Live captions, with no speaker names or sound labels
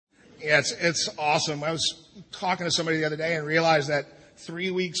Yeah, it's awesome. I was talking to somebody the other day and realized that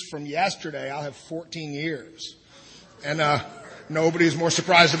 3 weeks from yesterday, I'll have 14 years. And nobody's more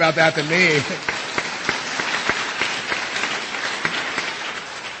surprised about that than me.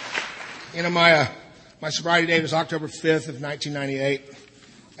 You know, my sobriety date is October 5th of 1998,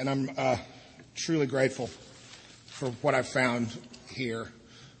 and I'm truly grateful for what I've found here.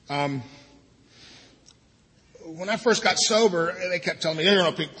 When I first got sober, they kept telling me, "You're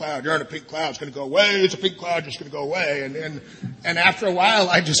on a pink cloud. You're on a pink cloud. It's going to go away. It's a pink cloud. It's going to go away." And after a while,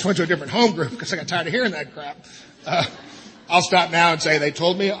 I just went to a different home group because I got tired of hearing that crap. I'll stop now and say they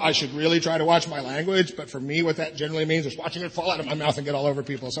told me I should really try to watch my language, but for me, what that generally means is watching it fall out of my mouth and get all over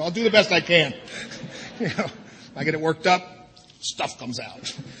people. So I'll do the best I can. You know, if I get it worked up, stuff comes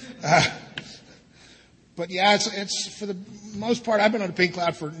out. But yeah, it's for the most part, I've been on a pink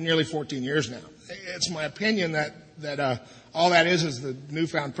cloud for nearly 14 years now. It's my opinion that all that is the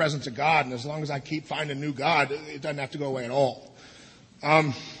newfound presence of God, and as long as I keep finding new God, it doesn't have to go away at all.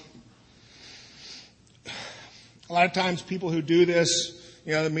 A lot of times people who do this,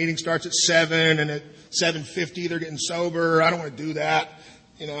 you know, the meeting starts at 7 and at 7:50 they're getting sober. I don't want to do that,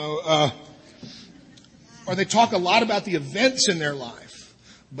 you know. Or they talk a lot about the events in their life,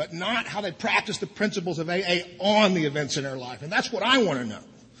 but not how they practice the principles of AA on the events in their life. And that's what I want to know.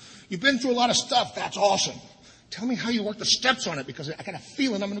 You've been through a lot of stuff. That's awesome. Tell me how you work the steps on it, because I got a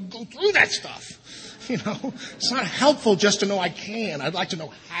feeling I'm going to go through that stuff. You know, it's not helpful just to know I can. I'd like to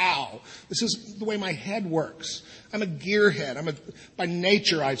know how. This is the way my head works. I'm a gearhead. By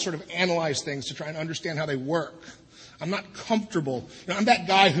nature, I sort of analyze things to try and understand how they work. I'm not comfortable. You know, I'm that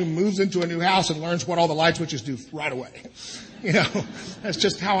guy who moves into a new house and learns what all the light switches do right away. You know, that's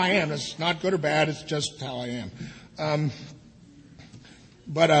just how I am. It's not good or bad. It's just how I am.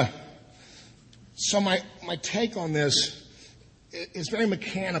 So my take on this is very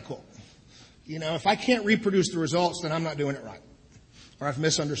mechanical. You know, if I can't reproduce the results, then I'm not doing it right, or I've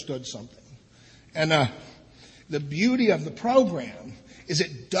misunderstood something. And the beauty of the program is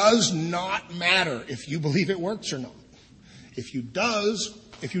it does not matter if you believe it works or not. If you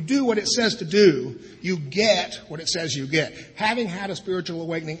do what it says to do, you get what it says you get. Having had a spiritual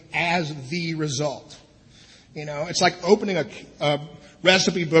awakening as the result. You know, it's like opening a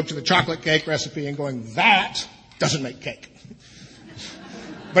recipe book to the chocolate cake recipe and going, that doesn't make cake.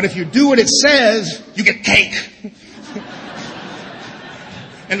 But if you do what it says, you get cake.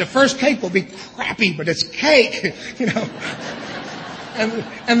 And the first cake will be crappy, but it's cake, you know.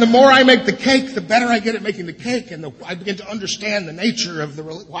 And the more I make the cake, the better I get at making the cake, and I begin to understand the nature of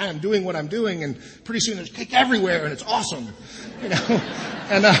why I'm doing what I'm doing, and pretty soon there's cake everywhere, and it's awesome, you know.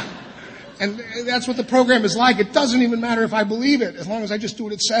 And that's what the program is like. It doesn't even matter if I believe it, as long as I just do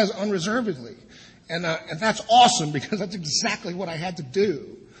what it says unreservedly. And that's awesome, because that's exactly what I had to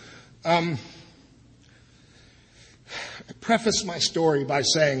do. I preface my story by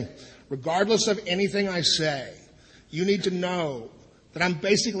saying, regardless of anything I say, you need to know that I'm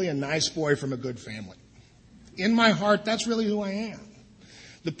basically a nice boy from a good family. In my heart, that's really who I am.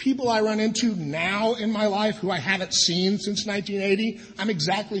 The people I run into now in my life who I haven't seen since 1980, I'm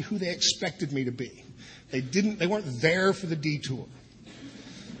exactly who they expected me to be. They weren't there for the detour.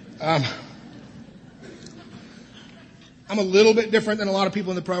 I'm a little bit different than a lot of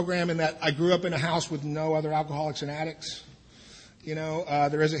people in the program in that I grew up in a house with no other alcoholics and addicts. You know,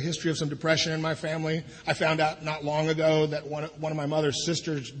 there is a history of some depression in my family. I found out not long ago that one of my mother's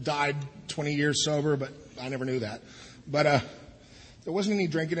sisters died 20 years sober, but I never knew that. But there wasn't any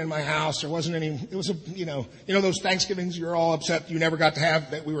drinking in my house. There wasn't any. It was you know those Thanksgivings you're all upset you never got to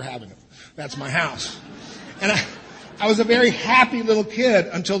have, that we were having them. That's my house. And I was a very happy little kid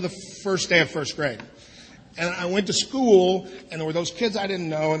until the first day of first grade. And I went to school, and there were those kids I didn't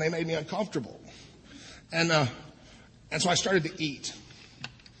know, and they made me uncomfortable. And so I started to eat.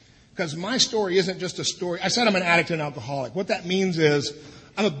 Because my story isn't just a story. I said I'm an addict and alcoholic. What that means is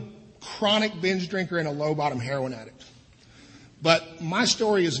I'm a chronic binge drinker and a low-bottom heroin addict. But my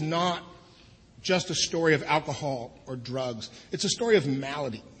story is not just a story of alcohol or drugs. It's a story of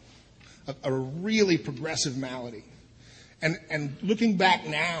malady, a really progressive malady. And looking back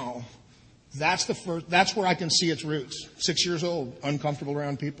now, that's where I can see its roots. 6 years old, uncomfortable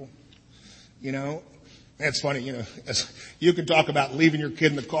around people. You know, it's funny, you know, you can talk about leaving your kid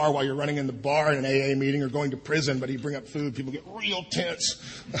in the car while you're running in the bar in an AA meeting or going to prison, but you bring up food, people get real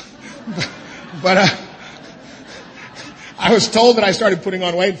tense. But I was told that I started putting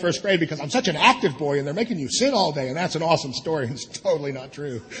on weight in first grade because I'm such an active boy and they're making you sit all day, and that's an awesome story. It's totally not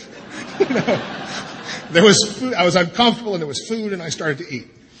true. You know, there was food, I was uncomfortable and there was food, and I started to eat.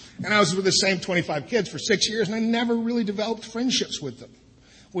 And I was with the same 25 kids for 6 years, and I never really developed friendships with them.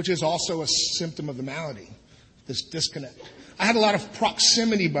 which is also a symptom of the malady, this disconnect. I had a lot of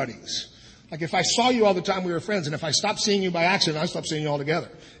proximity buddies. Like if I saw you all the time, we were friends, and if I stopped seeing you by accident, I stopped seeing you altogether.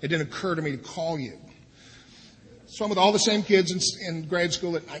 It didn't occur to me to call you. So I'm with all the same kids in grade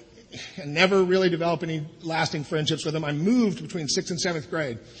school, and never really developed any lasting friendships with them. I moved between 6th and 7th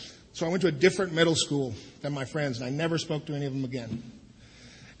grade. So I went to a different middle school than my friends, and I never spoke to any of them again.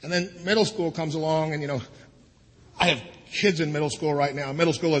 And then middle school comes along, and, I have kids in middle school right now.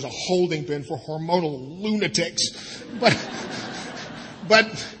 Middle school is a holding pen for hormonal lunatics.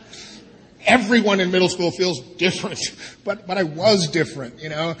 But everyone in middle school feels different. But I was different,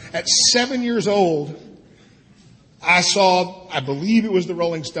 At 7 years old, I believe it was the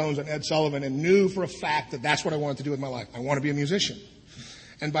Rolling Stones and Ed Sullivan, and knew for a fact that that's what I wanted to do with my life. I want to be a musician.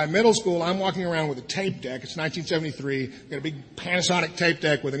 And by middle school, I'm walking around with a tape deck. It's 1973. Got a big Panasonic tape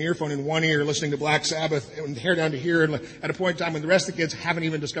deck with an earphone in one ear, listening to Black Sabbath, and hair down to here, and at a point in time when the rest of the kids haven't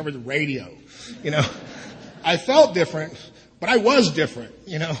even discovered the radio. I felt different, but I was different,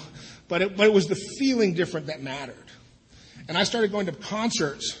 But it was the feeling different that mattered. And I started going to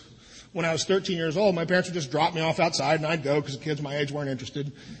concerts when I was 13 years old. My parents would just drop me off outside, and I'd go because the kids my age weren't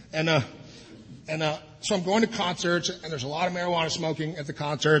interested. So I'm going to concerts, and there's a lot of marijuana smoking at the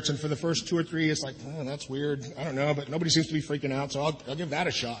concerts. And for the first 2 or 3, it's like, oh, that's weird. I don't know, but nobody seems to be freaking out, so I'll give that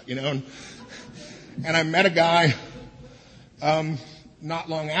a shot, And I met a guy not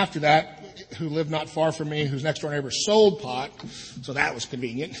long after that who lived not far from me, whose next door neighbor sold pot, so that was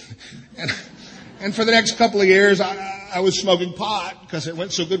convenient. And for the next couple of years, I was smoking pot because it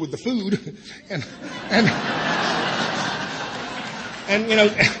went so good with the food,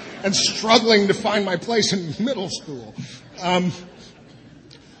 and struggling to find my place in middle school.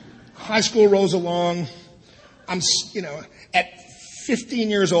 High school rolls along. At 15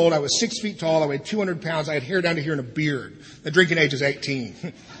 years old, I was 6 feet tall. I weighed 200 pounds. I had hair down to here and a beard. The drinking age is 18.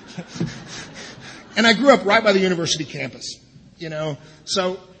 And I grew up right by the university campus,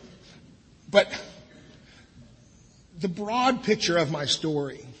 but the broad picture of my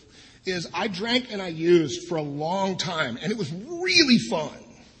story is I drank and I used for a long time, and it was really fun.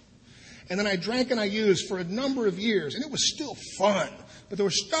 And then I drank and I used for a number of years, and it was still fun, but there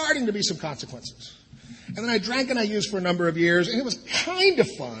were starting to be some consequences. And then I drank and I used for a number of years, and it was kind of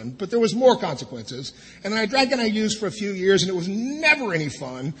fun, but there was more consequences. And then I drank and I used for a few years, and it was never any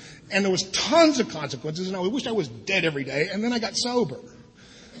fun, and there was tons of consequences, and I wished I was dead every day. And then I got sober.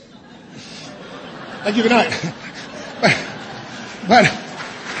 Like you and I. But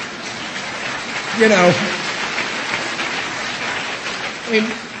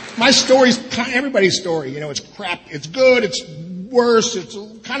my story's kind of everybody's story. It's crap. It's good. It's worse. It's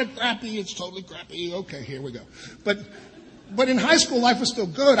kind of crappy. It's totally crappy. Okay, here we go. But in high school, life was still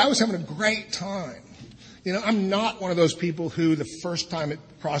good. I was having a great time. I'm not one of those people who the first time it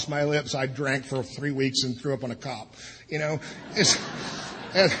crossed my lips, I drank for 3 weeks and threw up on a cop. It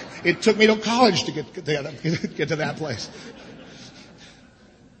took me to college to get to that place.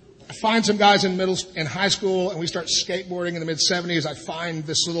 I find some guys in high school, and we start skateboarding in the mid-'70s. I find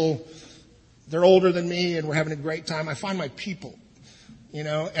they're older than me, and we're having a great time. I find my people,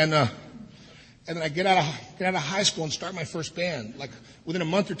 and then I get out of high school and start my first band. Like within a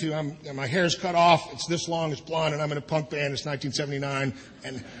month or two, my hair's cut off. It's this long, it's blonde, and I'm in a punk band. It's 1979,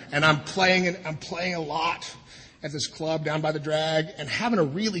 and I'm playing a lot at this club down by the drag and having a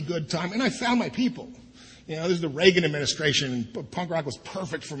really good time. And I found my people. This is the Reagan administration, and punk rock was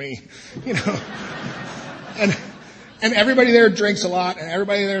perfect for me, And everybody there drinks a lot, and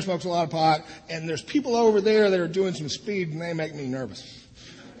everybody there smokes a lot of pot, and there's people over there that are doing some speed, and they make me nervous.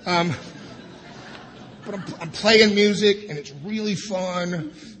 But I'm playing music, and it's really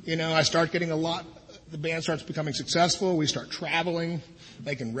fun. I start getting the band starts becoming successful. We start traveling,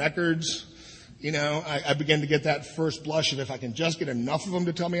 making records. I begin to get that first blush of if I can just get enough of them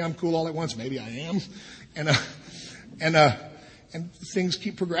to tell me I'm cool all at once, maybe I am. And things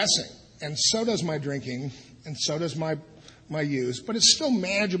keep progressing. And so does my drinking, and so does my use. But it's still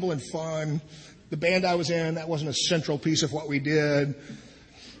manageable and fun. The band I was in, that wasn't a central piece of what we did.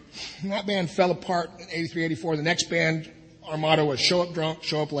 And that band fell apart in 83, 84. The next band, our motto was show up drunk,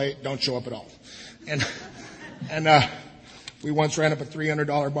 show up late, don't show up at all. And we once ran up a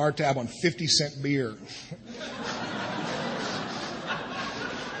 $300 bar tab on 50-cent beer.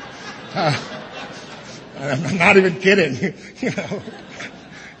 I'm not even kidding,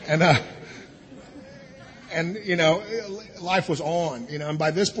 And life was on, and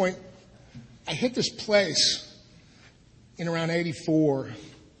by this point, I hit this place in around 84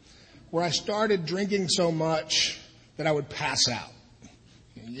 where I started drinking so much that I would pass out.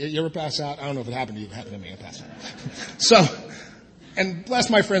 You ever pass out? I don't know if it happened to you. It happened to me. I passed out. So And bless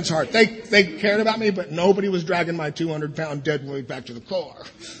my friend's heart, they cared about me, but nobody was dragging my 200-pound dead weight back to the car.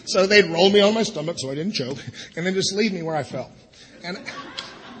 So they'd roll me on my stomach so I didn't choke, and then just leave me where I fell.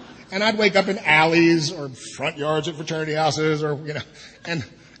 And I'd wake up in alleys or front yards at fraternity houses, or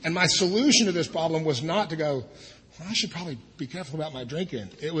and my solution to this problem was not to go, well, I should probably be careful about my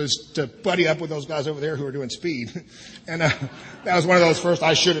drinking. It was to buddy up with those guys over there who were doing speed. And that was one of those first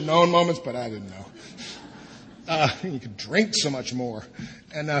I should have known moments, but I didn't know. You could drink so much more.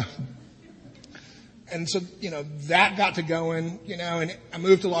 And so, that got to going, and I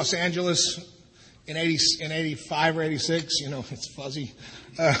moved to Los Angeles in 85 or 86, it's fuzzy.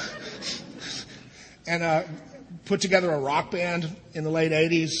 And put together a rock band in the late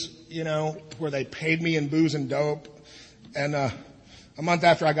 80s, where they paid me in booze and dope. And a month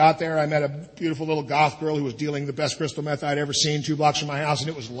after I got there, I met a beautiful little goth girl who was dealing the best crystal meth I'd ever seen 2 blocks from my house, and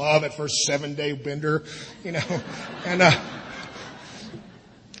it was love at first 7-day bender,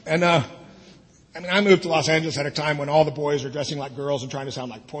 I moved to Los Angeles at a time when all the boys are dressing like girls and trying to sound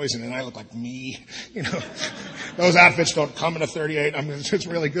like Poison, and I look like me, Those outfits don't come in a 38. It's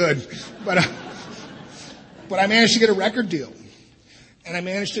really good. But I managed to get a record deal. And I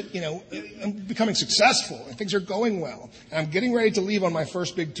managed to, I'm becoming successful, and things are going well. And I'm getting ready to leave on my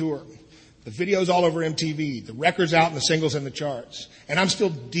first big tour. The video's all over MTV. The record's out and the single's in the charts. And I'm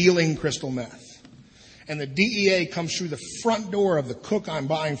still dealing crystal meth. And the DEA comes through the front door of the cook I'm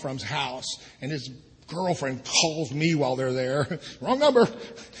buying from's house, and his girlfriend calls me while they're there. Wrong number.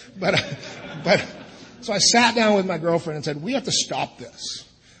 But so I sat down with my girlfriend and said, we have to stop this.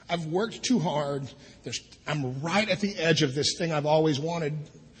 I've worked too hard. I'm right at the edge of this thing I've always wanted.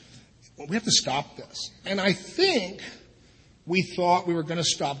 We have to stop this. And I think we thought we were going to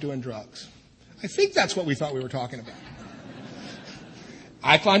stop doing drugs. I think that's what we thought we were talking about.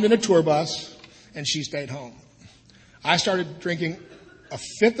 I climbed in a tour bus, and she stayed home. I started drinking a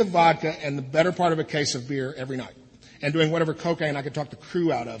fifth of vodka and the better part of a case of beer every night, and doing whatever cocaine I could talk the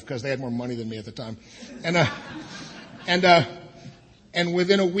crew out of because they had more money than me at the time. And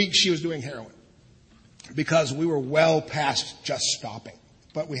within a week, she was doing heroin because we were well past just stopping,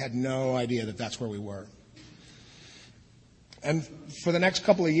 but we had no idea that that's where we were. And for the next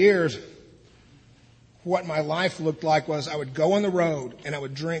couple of years, what my life looked like was I would go on the road and I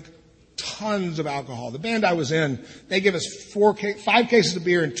would drink tons of alcohol. The band I was in, they give us 5 cases of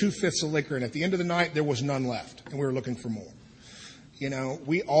beer and 2/5 of liquor, and at the end of the night, there was none left, and we were looking for more.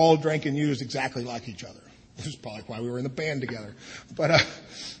 We all drank and used exactly like each other. Which is probably why we were in the band together. But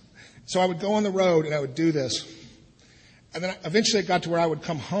so I would go on the road and I would do this. And then eventually it got to where I would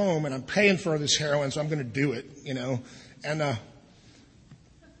come home and I'm paying for this heroin, so I'm going to do it, And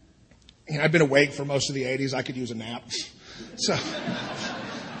I've been awake for most of the 80s. I could use a nap. So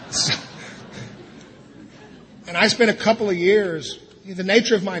and I spent a couple of years. The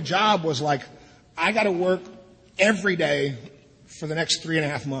nature of my job was like, I got to work every day for the next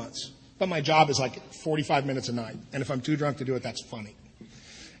 3.5 months. But my job is like 45 minutes a night. And if I'm too drunk to do it, that's funny.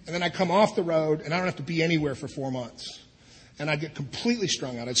 And then I come off the road, and I don't have to be anywhere for 4 months. And I'd get completely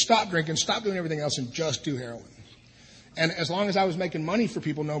strung out. I'd stop drinking, stop doing everything else, and just do heroin. And as long as I was making money for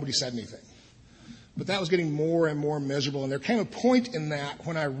people, nobody said anything. But that was getting more and more miserable. And there came a point in that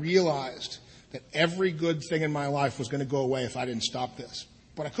when I realized that every good thing in my life was going to go away if I didn't stop this.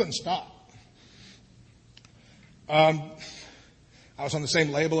 But I couldn't stop. I was on the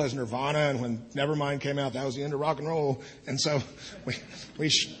same label as Nirvana, and when Nevermind came out, that was the end of rock and roll. And so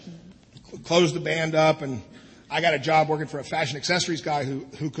we closed the band up, and I got a job working for a fashion accessories guy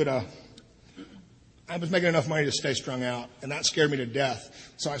who could, I was making enough money to stay strung out, and that scared me to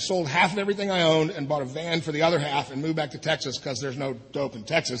death. So I sold half of everything I owned and bought a van for the other half and moved back to Texas because there's no dope in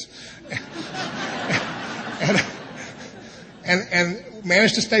Texas. And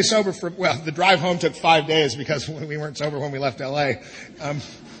managed to stay sober the drive home took 5 days because we weren't sober when we left LA.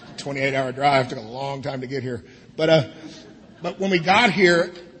 28-hour drive, took a long time to get here. But when we got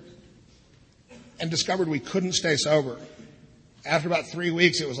here and discovered we couldn't stay sober, after about 3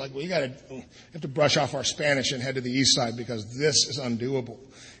 weeks, it was like, we have to brush off our Spanish and head to the east side because this is undoable.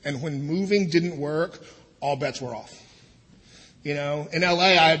 And when moving didn't work, all bets were off. In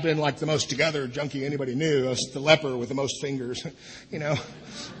LA, I had been like the most together junkie anybody knew. I was the leper with the most fingers,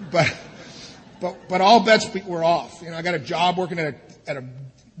 But all bets were off. I got a job working at a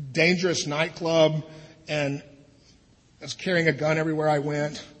dangerous nightclub, and I was carrying a gun everywhere I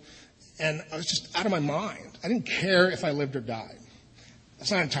went, and I was just out of my mind. I didn't care if I lived or died. That's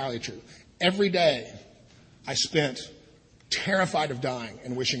not entirely true. Every day, I spent terrified of dying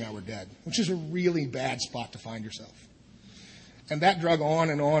and wishing I were dead, which is a really bad spot to find yourself. And that drug on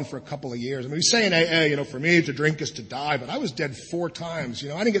and on for a couple of years. I mean, we say in AA, for me to drink is to die, but I was dead 4 times. I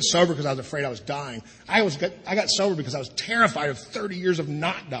didn't get sober because I was afraid I was dying. I got sober because I was terrified of 30 years of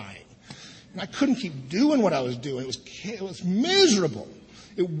not dying. And I couldn't keep doing what I was doing. It was miserable.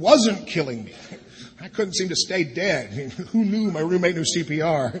 It wasn't killing me. I couldn't seem to stay dead. I mean, who knew? My roommate knew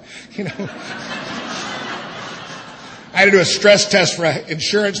CPR. I had to do a stress test for an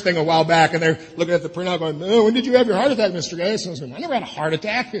insurance thing a while back, and they're looking at the printout going, "Oh, when did you have your heart attack, Mr. Gates?" And I was going, "I never had a heart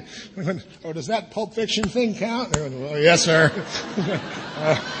attack." We went, "Oh, does that Pulp Fiction thing count?" They went, "Oh, yes, sir."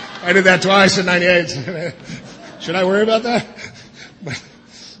 I did that twice in '98. Should I worry about that?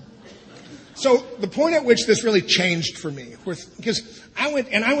 So the point at which this really changed for me, because I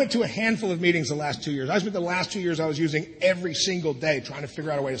went to a handful of meetings the last 2 years. I spent the last 2 years I was using every single day trying to figure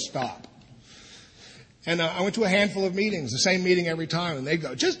out a way to stop. And I went to a handful of meetings, the same meeting every time, and they'd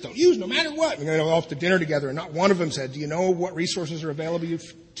go, "Just don't use no matter what." And we'd go off to dinner together, and not one of them said, "Do you know what resources are available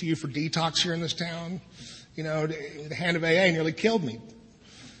to you for detox here in this town?" The hand of AA nearly killed me.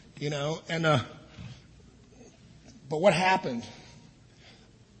 But what happened?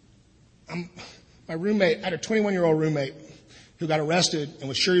 My roommate, I had a 21-year-old roommate who got arrested and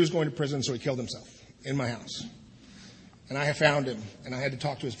was sure he was going to prison, so he killed himself in my house. And I found him, and I had to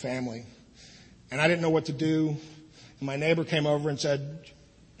talk to his family. And I didn't know what to do. And my neighbor came over and said,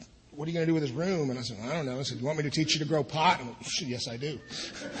 "What are you going to do with his room?" And I said, "I don't know." He said, "You want me to teach you to grow pot?" And I went, "Yes, I do."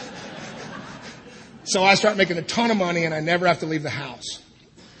 So I start making a ton of money, and I never have to leave the house.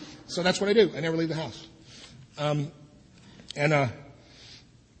 So that's what I do. I never leave the house. I'm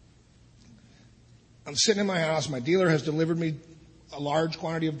sitting in my house. My dealer has delivered me a large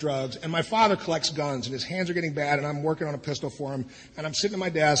quantity of drugs, and my father collects guns, and his hands are getting bad, and I'm working on a pistol for him, and I'm sitting at my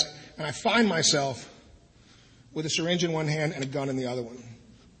desk, and I find myself with a syringe in one hand and a gun in the other one,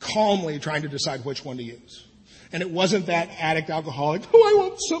 calmly trying to decide which one to use. And it wasn't that addict alcoholic, "Oh, I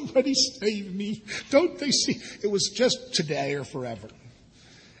want somebody save me. Don't they see?" It was just today or forever.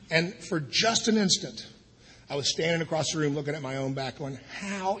 And for just an instant, I was standing across the room looking at my own back going,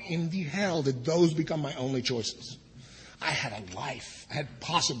 how in the hell did those become my only choices? I had a life. I had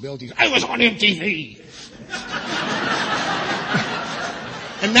possibilities. I was on MTV.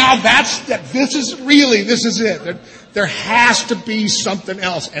 And now this is it. There has to be something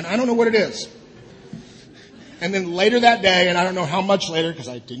else. And I don't know what it is. And then later that day, and I don't know how much later because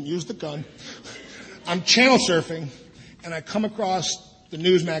I didn't use the gun, I'm channel surfing and I come across the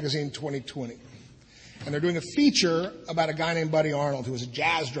news magazine 2020. And they're doing a feature about a guy named Buddy Arnold, who was a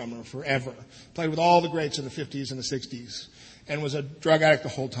jazz drummer forever, played with all the greats in the 50s and the 60s, and was a drug addict the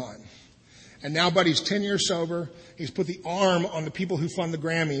whole time. And now Buddy's 10 years sober. He's put the arm on the people who fund the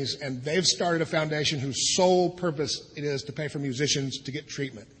Grammys, and they've started a foundation whose sole purpose it is to pay for musicians to get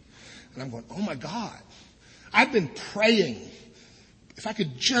treatment. And I'm going, oh my God. I've been praying. If I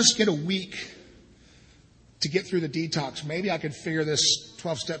could just get a week to get through the detox, maybe I could figure this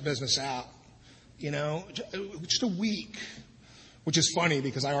 12-step business out. Just a week, which is funny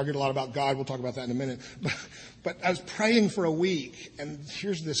because I argued a lot about God. We'll talk about that in a minute. But I was praying for a week, and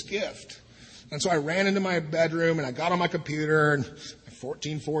here's this gift. And so I ran into my bedroom, and I got on my computer, and a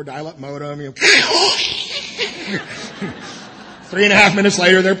 14.4 dial-up modem. 3.5 minutes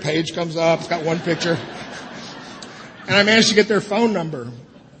later, their page comes up. It's got one picture. And I managed to get their phone number.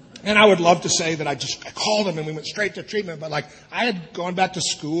 And I would love to say that I called him and we went straight to treatment, but I had gone back to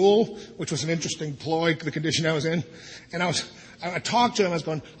school, which was an interesting ploy, the condition I was in. And I talked to him, I was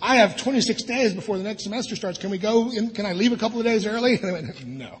going, I have 26 days before the next semester starts. Can I leave a couple of days early? And they went,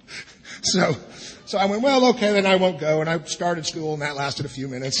 no. So I went, well, okay, then I won't go. And I started school and that lasted a few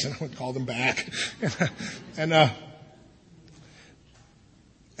minutes and I called them back. And I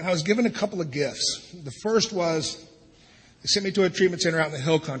was given a couple of gifts. The first was, they sent me to a treatment center out in the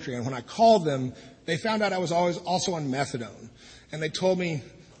hill country, and when I called them, they found out I was always also on methadone. And they told me,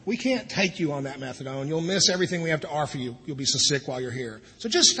 we can't take you on that methadone. You'll miss everything we have to offer you. You'll be so sick while you're here. So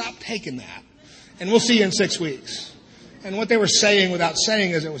just stop taking that, and we'll see you in 6 weeks. And what they were saying without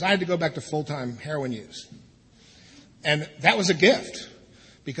saying is I had to go back to full-time heroin use. And that was a gift,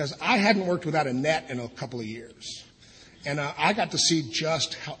 because I hadn't worked without a net in a couple of years. And I got to see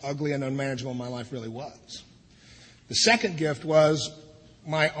just how ugly and unmanageable my life really was. The second gift was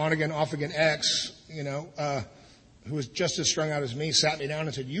my on-again, off-again ex, who was just as strung out as me, sat me down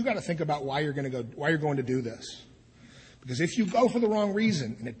and said, you got to think about why you're going to do this. Because if you go for the wrong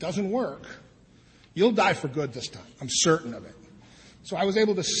reason and it doesn't work, you'll die for good this time. I'm certain of it. So I was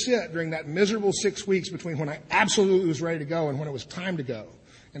able to sit during that miserable 6 weeks between when I absolutely was ready to go and when it was time to go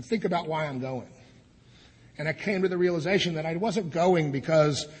and think about why I'm going. And I came to the realization that I wasn't going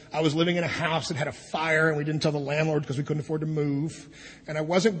because I was living in a house that had a fire and we didn't tell the landlord because we couldn't afford to move. And I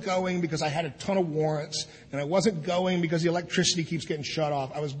wasn't going because I had a ton of warrants. And I wasn't going because the electricity keeps getting shut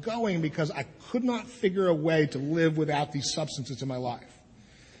off. I was going because I could not figure a way to live without these substances in my life.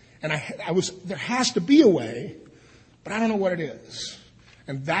 And there has to be a way, but I don't know what it is.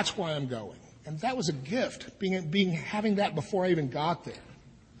 And that's why I'm going. And that was a gift, having that before I even got there.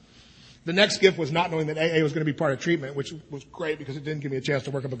 The next gift was not knowing that AA was going to be part of treatment, which was great because it didn't give me a chance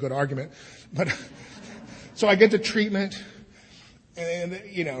to work up a good argument. But so I get to treatment, and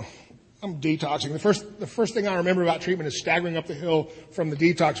I'm detoxing. The first thing I remember about treatment is staggering up the hill from the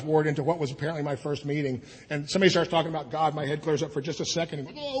detox ward into what was apparently my first meeting. And somebody starts talking about God. My head clears up for just a second. And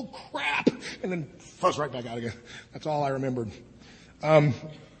I'm like, oh crap! And then fuzz right back out again. That's all I remembered. A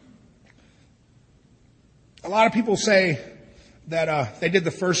lot of people say that they did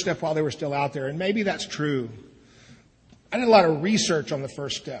the first step while they were still out there, and maybe that's true. I did a lot of research on the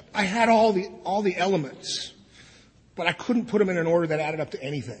first step. I had all the elements, but I couldn't put them in an order that added up to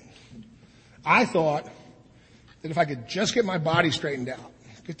anything. I thought that if I could just get my body straightened out,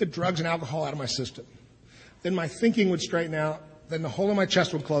 get the drugs and alcohol out of my system, then my thinking would straighten out, then the hole in my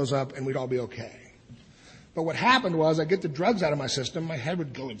chest would close up, and we'd all be okay. But what happened was I'd get the drugs out of my system, my head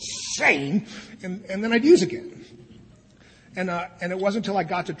would go insane, and then I'd use again. And it wasn't until I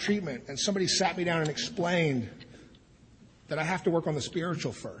got to treatment and somebody sat me down and explained that I have to work on the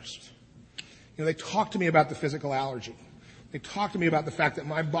spiritual first. They talked to me about the physical allergy. They talked to me about the fact that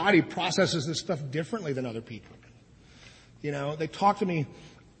my body processes this stuff differently than other people. They talked to me.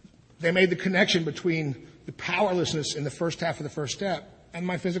 They made the connection between the powerlessness in the first half of the first step and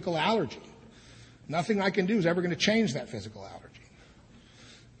my physical allergy. Nothing I can do is ever going to change that physical allergy.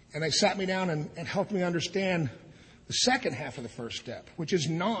 And they sat me down and helped me understand the second half of the first step, which is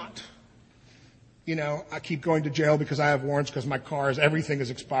not, I keep going to jail because I have warrants because my everything is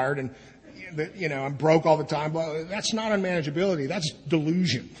expired and, I'm broke all the time. That's not unmanageability. That's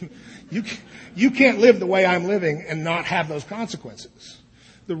delusion. You can't live the way I'm living and not have those consequences.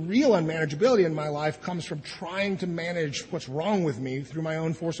 The real unmanageability in my life comes from trying to manage what's wrong with me through my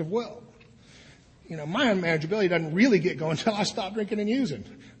own force of will. My unmanageability doesn't really get going until I stop drinking and using.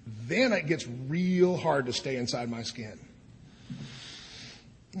 Then it gets real hard to stay inside my skin.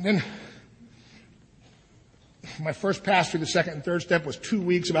 And then my first pass through the second and third step was 2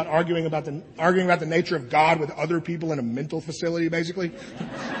 weeks about arguing about the nature of God with other people in a mental facility, basically.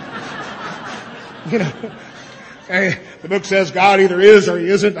 The book says God either is or he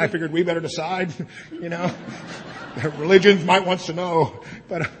isn't. I figured we better decide. Religions might want to know,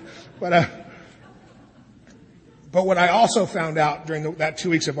 but what I also found out during that 2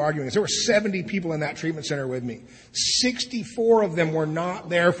 weeks of arguing is there were 70 people in that treatment center with me. 64 of them were not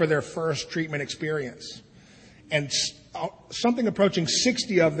there for their first treatment experience. And something approaching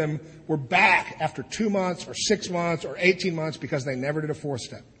 60 of them were back after 2 months or 6 months or 18 months because they never did a fourth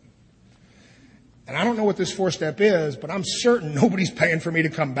step. And I don't know what this fourth step is, but I'm certain nobody's paying for me to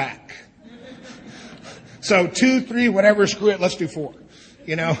come back. So 2, 3, whatever, screw it, let's do 4.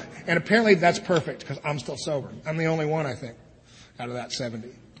 And apparently that's perfect because I'm still sober. I'm the only one, I think, out of that 70.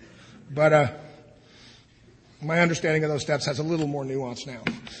 But my understanding of those steps has a little more nuance now,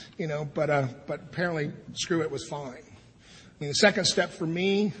 but apparently screw it was fine. The second step for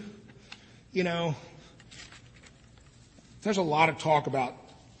me, there's a lot of talk about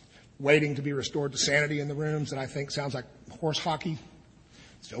waiting to be restored to sanity in the rooms that I think sounds like horse hockey.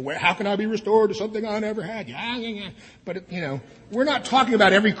 So how can I be restored to something I never had? Yeah. But, we're not talking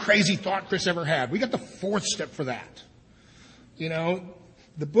about every crazy thought Chris ever had. We got the fourth step for that. The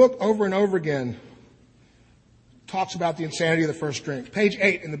book over and over again talks about the insanity of the first drink. Page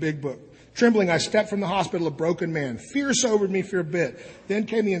 8 in the big book. Trembling, I stepped from the hospital a broken man. Fear sobered me for a bit. Then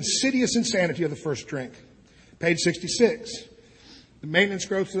came the insidious insanity of the first drink. Page 66. The maintenance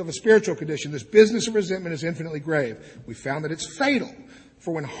growth of a spiritual condition. This business of resentment is infinitely grave. We found that it's fatal.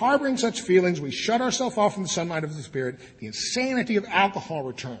 For when harboring such feelings, we shut ourselves off from the sunlight of the Spirit. The insanity of alcohol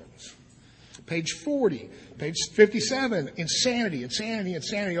returns. Page 40, page 57, insanity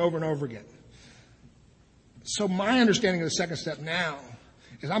over and over again. So my understanding of the second step now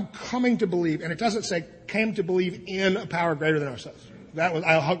is I'm coming to believe, and it doesn't say came to believe in a power greater than ourselves.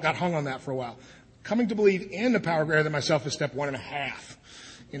 I got hung on that for a while. Coming to believe in a power greater than myself is step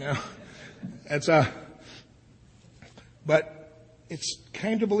 1.5. But it's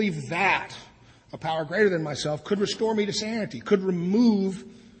came to believe that a power greater than myself could restore me to sanity, could remove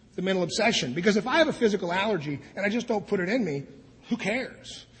the mental obsession. Because if I have a physical allergy and I just don't put it in me, who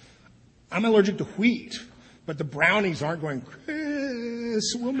cares? I'm allergic to wheat, but the brownies aren't going,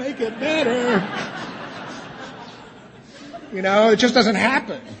 Chris, we'll make it better. You know, it just doesn't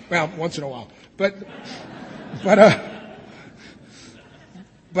happen. Well, once in a while. But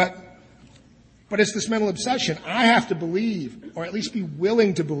it's this mental obsession. I have to believe, or at least be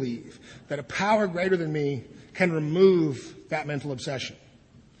willing to believe, that a power greater than me can remove that mental obsession.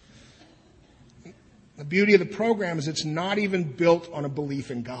 The beauty of the program is it's not even built on a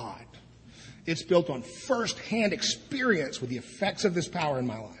belief in God. It's built on first-hand experience with the effects of this power in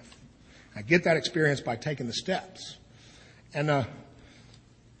my life. I get that experience by taking the steps. And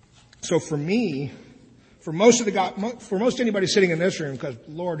so for me, for most anybody sitting in this room, because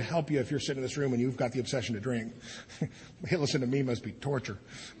Lord help you if you're sitting in this room and you've got the obsession to drink. Listen to me must be torture.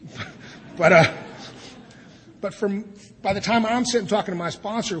 But by the time I'm sitting talking to my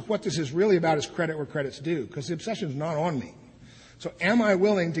sponsor, what this is really about is credit where credit's due, because the obsession is not on me. So am I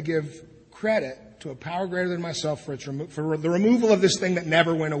willing to give credit to a power greater than myself for the removal of this thing that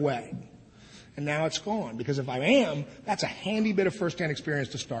never went away? And now it's gone. Because if I am, that's a handy bit of first-hand experience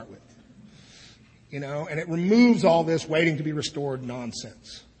to start with. You know, and it removes all this waiting to be restored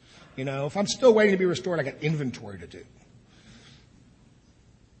nonsense. You know, if I'm still waiting to be restored, I got inventory to do.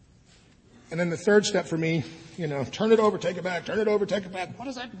 And then the third step for me, you know, turn it over, take it back, turn it over, take it back. What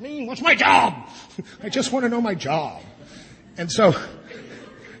does that mean? What's my job? I just want to know my job. And so,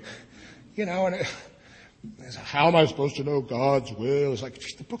 you know, and how am I supposed to know God's will? It's like,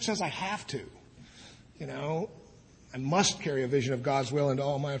 the book says I have to. You know, I must carry a vision of God's will into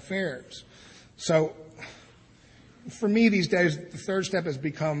all my affairs. So, for me these days, the third step has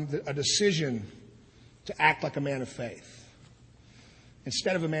become a decision to act like a man of faith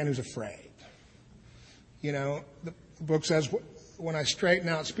instead of a man who's afraid. You know, the book says when I straighten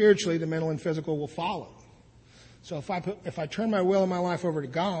out spiritually, the mental and physical will follow. So if I turn my will and my life over to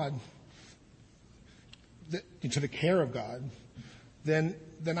God, to the care of God, then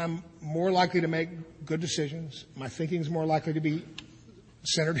I'm more likely to make good decisions. My thinking is more likely to be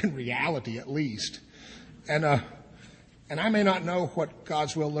centered in reality, at least. And I may not know what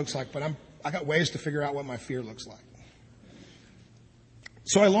God's will looks like, but I got ways to figure out what my fear looks like.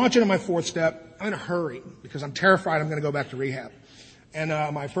 So I launch into my fourth step. I'm in a hurry because I'm terrified I'm going to go back to rehab. And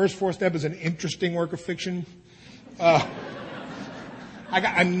my first fourth step is an interesting work of fiction.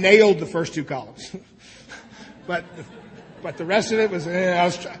 I nailed the first two columns. But the rest of it was,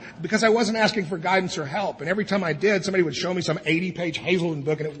 because I wasn't asking for guidance or help. And every time I did, somebody would show me some 80-page Hazelden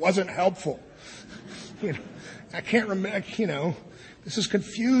book and it wasn't helpful. You know, I can't remember, you know, this is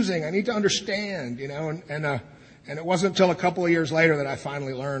confusing. I need to understand, you know, and it wasn't until a couple of years later that I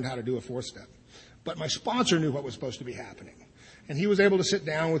finally learned how to do a fourth step. But my sponsor knew what was supposed to be happening. And he was able to sit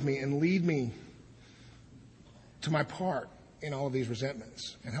down with me and lead me to my part in all of these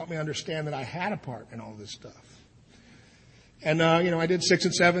resentments and help me understand that I had a part in all of this stuff. And, you know, I did 6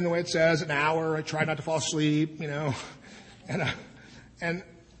 and 7 the way it says, an hour. I tried not to fall asleep, you know, and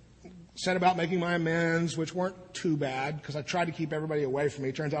set about making my amends, which weren't too bad because I tried to keep everybody away from me.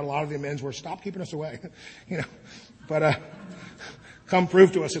 It turns out a lot of the amends were stop keeping us away, you know, but, come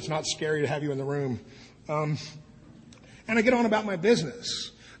prove to us it's not scary to have you in the room. And I get on about my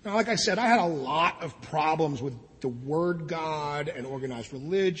business. Now, like I said, I had a lot of problems with the word God and organized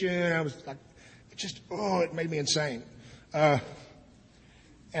religion. I was like, it made me insane. And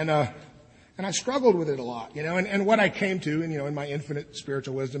I struggled with it a lot, you know, and what I came to, and, you know, in my infinite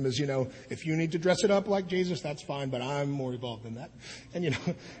spiritual wisdom is, you know, if you need to dress it up like Jesus, that's fine, but I'm more evolved than that. And, you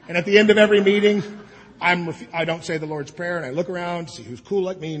know, and at the end of every meeting, I don't say the Lord's Prayer, and I look around to see who's cool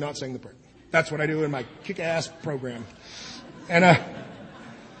like me not saying the prayer. That's what I do in my kick-ass program. And,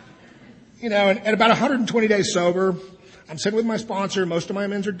 you know, and at about 120 days sober, I'm sitting with my sponsor, most of my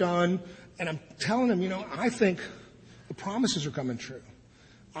amends are done, and I'm telling him, you know, I think the promises are coming true.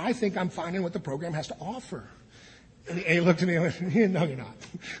 I think I'm finding what the program has to offer. And he looked at me and went, no, you're not.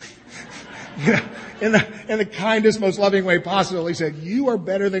 You know, in the kindest, most loving way possible, he said, you are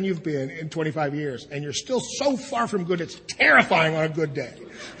better than you've been in 25 years, and you're still so far from good, it's terrifying on a good day.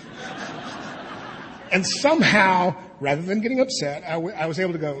 And somehow, rather than getting upset, I was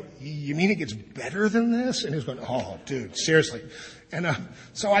able to go, you mean it gets better than this? And he was going, oh, dude, seriously. And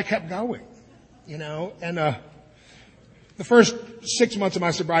so I kept going, you know, and the first 6 months of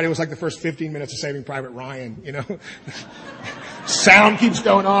my sobriety was like the first 15 minutes of Saving Private Ryan, you know. Sound keeps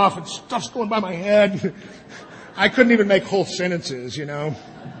going off and stuff's going by my head. I couldn't even make whole sentences, you know.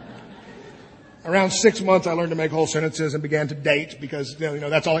 Around 6 months, I learned to make whole sentences and began to date because, you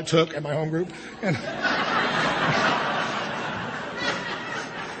know, that's all it took at my home group. And,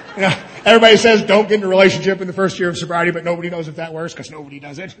 you know, everybody says don't get in a relationship in the first year of sobriety, but nobody knows if that works because nobody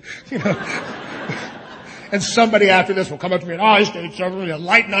does it, you know. And somebody after this will come up to me and, I stayed sober,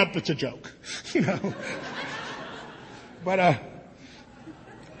 lighten up, it's a joke, you know. But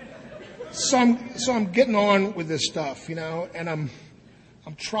so I'm getting on with this stuff, and I'm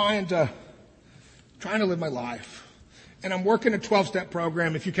trying to live my life. And I'm working a 12-step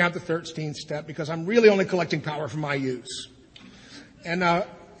program, if you count the 13th step, because I'm really only collecting power for my use. And at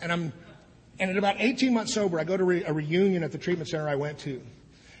about 18 months sober, I go to a reunion at the treatment center I went to.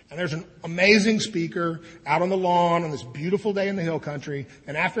 And there's an amazing speaker out on the lawn on this beautiful day in the hill country.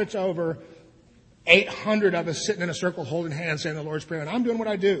 And after it's over, 800 of us sitting in a circle holding hands saying the Lord's Prayer. And I'm doing what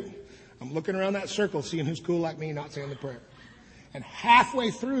I do. I'm looking around that circle, seeing who's cool like me, not saying the prayer. And halfway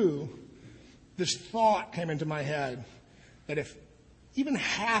through, this thought came into my head that if even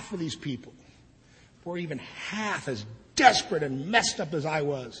half of these people were even half as desperate and messed up as I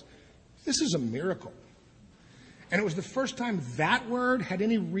was, this is a miracle. And it was the first time that word had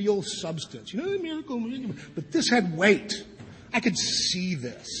any real substance. Miracle, but this had weight. I could see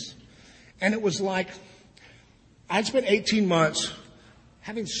this. And it was like I'd spent 18 months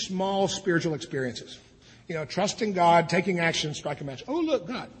having small spiritual experiences. Trusting God, taking action, striking a match. Oh, look,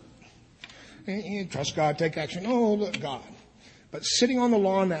 God. And trust God, take action. Oh, look, God. But sitting on the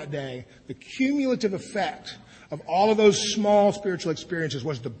lawn that day, the cumulative effect of all of those small spiritual experiences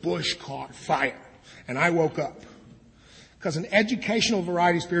was the bush caught fire. And I woke up. Because an educational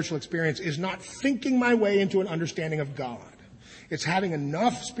variety spiritual experience is not thinking my way into an understanding of God. It's having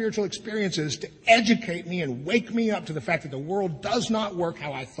enough spiritual experiences to educate me and wake me up to the fact that the world does not work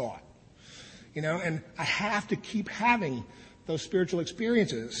how I thought. And I have to keep having those spiritual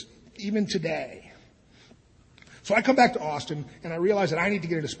experiences, even today. So I come back to Austin, and I realize that I need to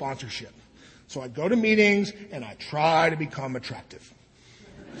get into sponsorship. So I go to meetings, and I try to become attractive.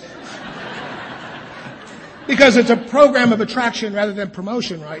 Because it's a program of attraction rather than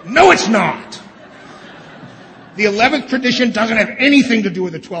promotion, right? No, it's not. The 11th tradition doesn't have anything to do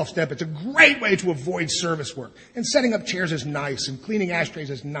with the 12th step. It's a great way to avoid service work. And setting up chairs is nice, and cleaning ashtrays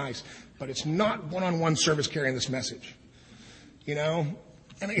is nice. But it's not one-on-one service carrying this message. And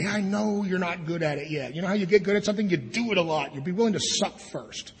I know you're not good at it yet. You know how you get good at something? You do it a lot. You'll be willing to suck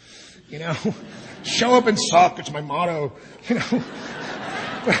first. Show up and suck. It's my motto.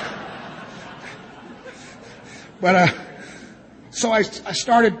 So I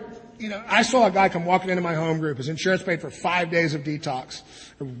started, I saw a guy come walking into my home group. His insurance paid for 5 days of detox.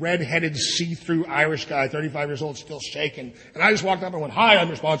 A red-headed, see-through Irish guy, 35 years old, still shaking. And I just walked up and went, "Hi, I'm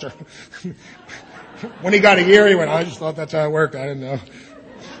your sponsor." When he got a year, he went, "I just thought that's how it worked. I didn't know."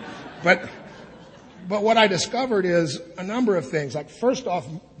 But what I discovered is a number of things. Like, first off,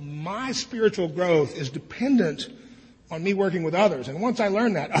 my spiritual growth is dependent on me working with others. And once I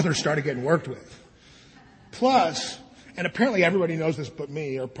learned that, others started getting worked with. Plus, and apparently everybody knows this but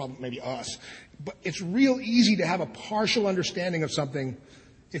me, or probably maybe us, but it's real easy to have a partial understanding of something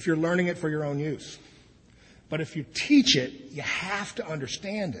if you're learning it for your own use. But if you teach it, you have to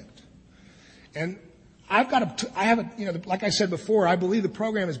understand it. And like I said before, I believe the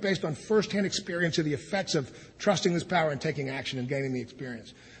program is based on firsthand experience of the effects of trusting this power and taking action and gaining the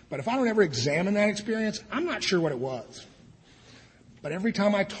experience. But if I don't ever examine that experience, I'm not sure what it was. But every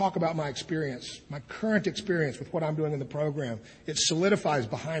time I talk about my experience, my current experience with what I'm doing in the program, it solidifies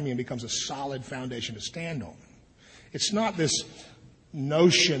behind me and becomes a solid foundation to stand on. It's not this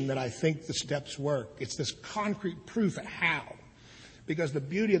notion that I think the steps work. It's this concrete proof at how. Because the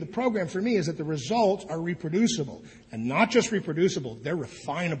beauty of the program for me is that the results are reproducible. And not just reproducible, they're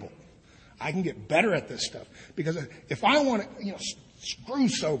refinable. I can get better at this stuff. Because if I want to, screw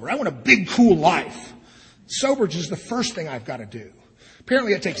sober, I want a big, cool life. Sober is the first thing I've got to do.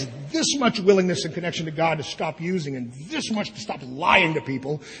 Apparently it takes this much willingness and connection to God to stop using, and this much to stop lying to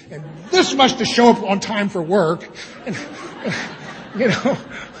people, and this much to show up on time for work. And,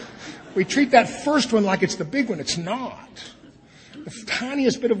 we treat that first one like it's the big one. It's not. The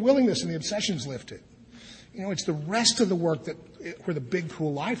tiniest bit of willingness and the obsession's lifted. It's the rest of the work where the big,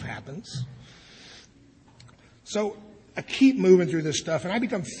 cool life happens. So I keep moving through this stuff, and I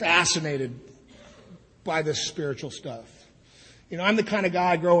become fascinated by this spiritual stuff. I'm the kind of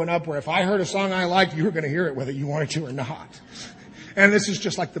guy growing up where if I heard a song I liked, you were going to hear it whether you wanted to or not. And this is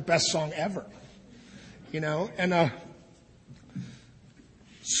just like the best song ever. And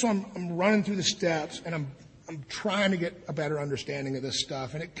so I'm running through the steps, and I'm trying to get a better understanding of this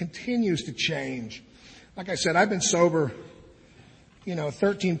stuff, and it continues to change. Like I said, I've been sober,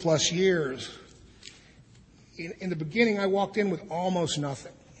 13 plus years. In the beginning, I walked in with almost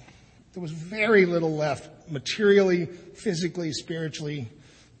nothing. There was very little left, materially, physically, spiritually.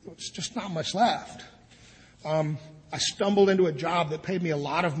 There was just not much left. I stumbled into a job that paid me a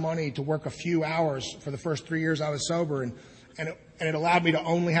lot of money to work a few hours for the first 3 years I was sober, and And it allowed me to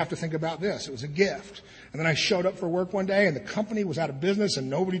only have to think about this. It was a gift. And then I showed up for work one day and the company was out of business and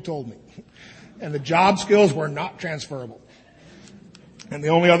nobody told me. And the job skills were not transferable. And the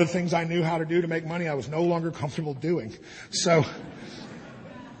only other things I knew how to do to make money, I was no longer comfortable doing. So,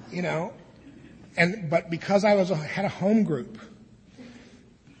 but because I had a home group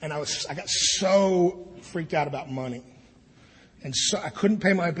and I got so freaked out about money. And so I couldn't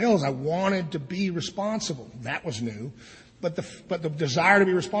pay my bills. I wanted to be responsible. That was new. But the desire to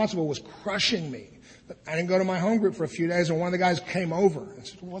be responsible was crushing me. But I didn't go to my home group for a few days, and one of the guys came over and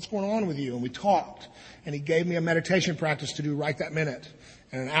said, "What's going on with you?" And we talked. And he gave me a meditation practice to do right that minute.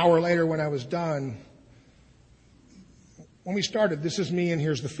 And an hour later when I was done, when we started, this is me and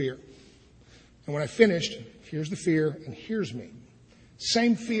here's the fear. And when I finished, here's the fear and here's me.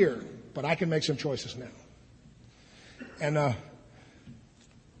 Same fear, but I can make some choices now. And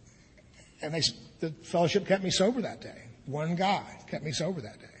the fellowship kept me sober that day. One guy kept me sober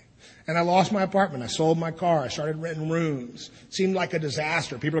that day. And I lost my apartment. I sold my car. I started renting rooms. It seemed like a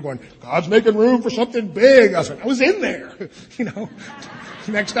disaster. People are going, "God's making room for something big." I was like, I was in there.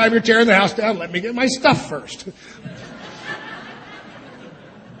 Next time you're tearing the house down, let me get my stuff first.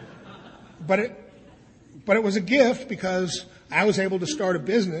 But it was a gift because I was able to start a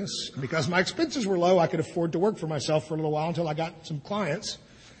business. Because my expenses were low, I could afford to work for myself for a little while until I got some clients.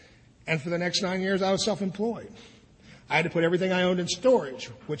 And for the next 9 years, I was self-employed. I had to put everything I owned in storage,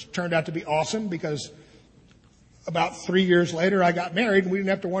 which turned out to be awesome because about 3 years later, I got married and we didn't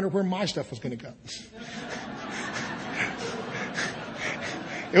have to wonder where my stuff was going to go.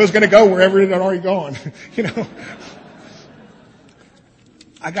 It was going to go wherever it had already gone, the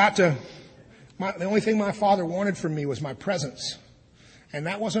only thing my father wanted from me was my presence. And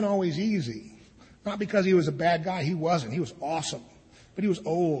that wasn't always easy. Not because he was a bad guy. He wasn't. He was awesome. But he was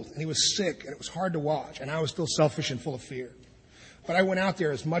old and he was sick and it was hard to watch. And I was still selfish and full of fear. But I went out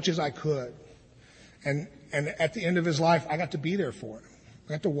there as much as I could. And at the end of his life, I got to be there for him.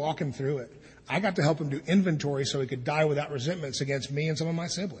 I got to walk him through it. I got to help him do inventory so he could die without resentments against me and some of my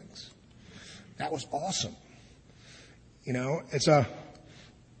siblings. That was awesome.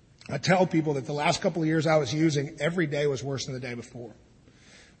 I tell people that the last couple of years I was using, every day was worse than the day before.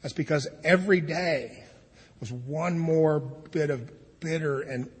 That's because every day was one more bit of bitter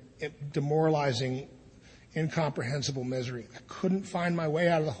and demoralizing, incomprehensible misery. I couldn't find my way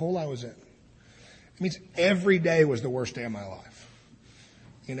out of the hole I was in. It means every day was the worst day of my life.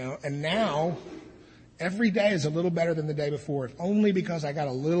 And now every day is a little better than the day before, only because I got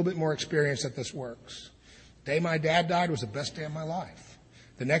a little bit more experience that this works. The day my dad died was the best day of my life.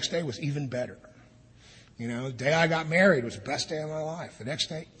 The next day was even better. The day I got married was the best day of my life. The next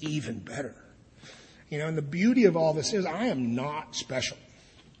day, even better. And the beauty of all this is I am not special.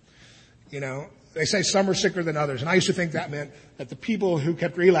 They say some are sicker than others. And I used to think that meant that the people who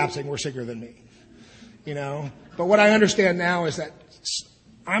kept relapsing were sicker than me. But what I understand now is that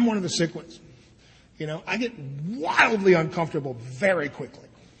I'm one of the sick ones. I get wildly uncomfortable very quickly.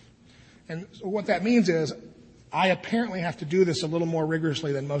 And so what that means is I apparently have to do this a little more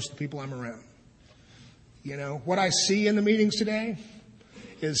rigorously than most of the people I'm around. What I see in the meetings today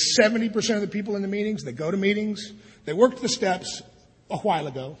is 70% of the people in the meetings, they go to meetings, they worked the steps a while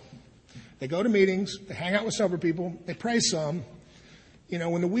ago. They go to meetings, they hang out with sober people, they pray some.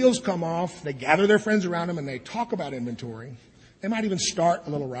 When the wheels come off, they gather their friends around them and they talk about inventory. They might even start a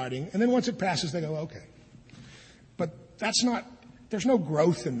little writing. And then once it passes, they go, okay. But there's no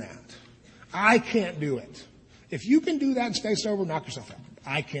growth in that. I can't do it. If you can do that and stay sober, knock yourself out.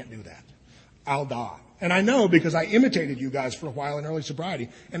 I can't do that. I'll die. And I know because I imitated you guys for a while in early sobriety,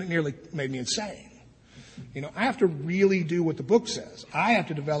 and it nearly made me insane. I have to really do what the book says. I have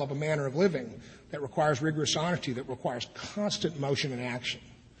to develop a manner of living that requires rigorous honesty, that requires constant motion and action.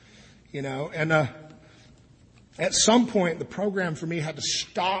 At some point, the program for me had to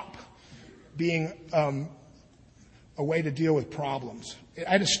stop being a way to deal with problems. I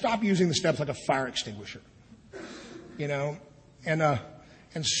had to stop using the steps like a fire extinguisher,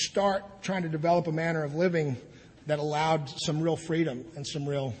 and start trying to develop a manner of living that allowed some real freedom and some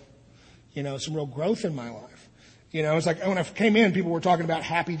real growth in my life. It's like when I came in, people were talking about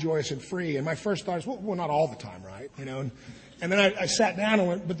happy, joyous, and free, and my first thought is, well, not all the time, right? And then I sat down and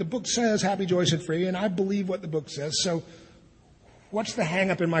went, but the book says happy, joyous, and free, and I believe what the book says. So what's the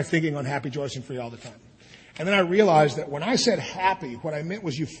hang up in my thinking on happy, joyous, and free all the time? And then I realized that when I said happy, what I meant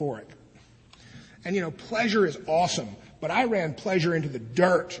was euphoric. And pleasure is awesome, but I ran pleasure into the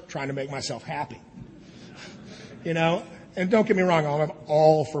dirt trying to make myself happy. And don't get me wrong, I'm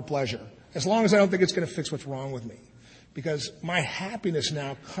all for pleasure. As long as I don't think it's going to fix what's wrong with me. Because my happiness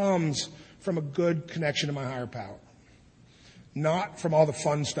now comes from a good connection to my higher power. Not from all the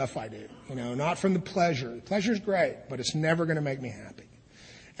fun stuff I do, not from the pleasure. Pleasure's great, but it's never going to make me happy.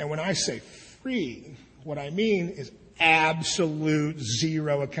 And when I say free, what I mean is absolute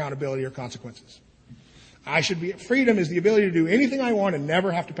zero accountability or consequences. Freedom is the ability to do anything I want and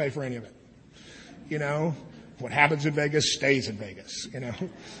never have to pay for any of it. What happens in Vegas stays in Vegas,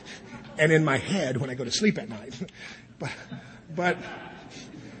 and in my head when I go to sleep at night. But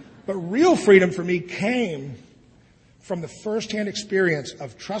real freedom for me came from the firsthand experience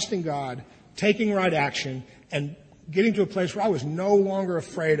of trusting God, taking right action, and getting to a place where I was no longer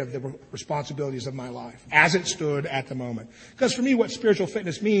afraid of the responsibilities of my life as it stood at the moment. Because for me, what spiritual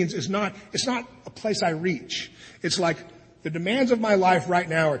fitness means it's not a place I reach. It's like the demands of my life right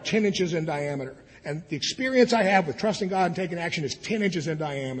now are 10 inches in diameter. And the experience I have with trusting God and taking action is 10 inches in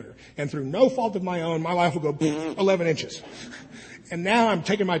diameter. And through no fault of my own, my life will go 11 inches. And now I'm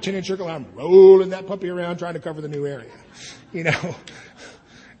taking my 10-inch circle and I'm rolling that puppy around trying to cover the new area.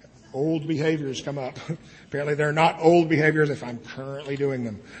 Old behaviors come up. Apparently they're not old behaviors if I'm currently doing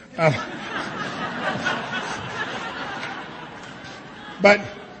them. But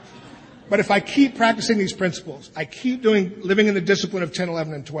if I keep practicing these principles, I keep living in the discipline of 10,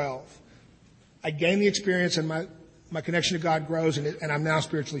 11, and 12, I gain the experience and my connection to God grows and I'm now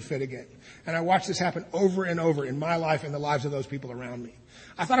spiritually fit again. And I watch this happen over and over in my life and the lives of those people around me.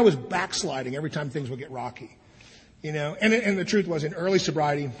 I thought I was backsliding every time things would get rocky. And the truth was in early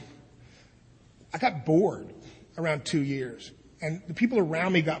sobriety, I got bored around 2 years. And the people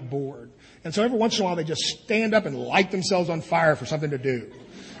around me got bored. And so every once in a while they just stand up and light themselves on fire for something to do.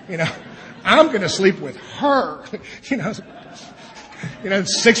 I'm going to sleep with her.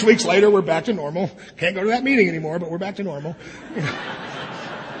 6 weeks later we're back to normal. Can't go to that meeting anymore, but we're back to normal.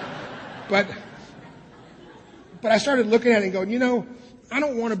 But I started looking at it and going, I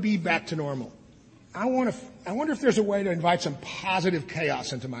don't want to be back to normal. I wonder if there's a way to invite some positive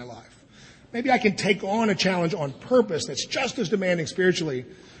chaos into my life. Maybe I can take on a challenge on purpose that's just as demanding spiritually,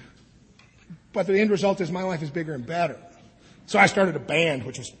 but the end result is my life is bigger and better. So I started a band,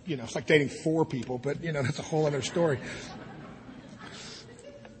 which was, it's like dating 4 people, but, that's a whole other story.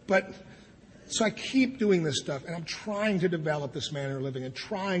 So I keep doing this stuff, and I'm trying to develop this manner of living and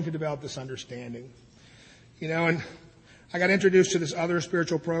trying to develop this understanding. And I got introduced to this other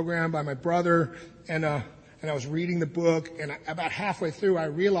spiritual program by my brother, and I was reading the book, and about halfway through I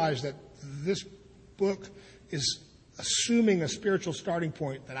realized that this book is assuming a spiritual starting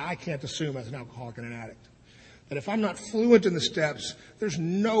point that I can't assume as an alcoholic and an addict. That if I'm not fluent in the steps, there's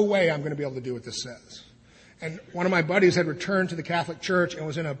no way I'm going to be able to do what this says. And one of my buddies had returned to the Catholic Church and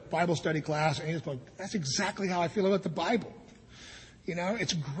was in a Bible study class, and he was going, that's exactly how I feel about the Bible.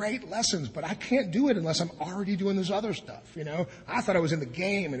 It's great lessons, but I can't do it unless I'm already doing this other stuff. I thought I was in the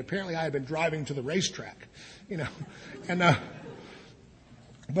game, and apparently I had been driving to the racetrack.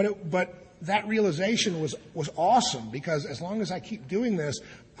 But that realization was awesome, because as long as I keep doing this,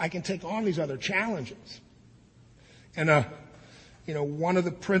 I can take on these other challenges. And one of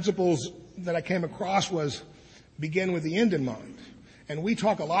the principles that I came across was begin with the end in mind. And we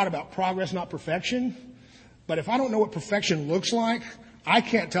talk a lot about progress, not perfection. But if I don't know what perfection looks like, I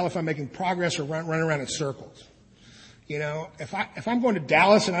can't tell if I'm making progress or running around in circles. If I'm going to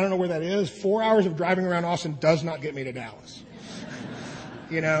Dallas and I don't know where that is, 4 hours of driving around Austin does not get me to Dallas.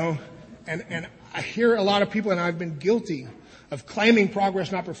 And I hear a lot of people, and I've been guilty of claiming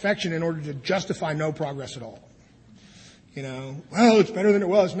progress, not perfection, in order to justify no progress at all. Well, it's better than it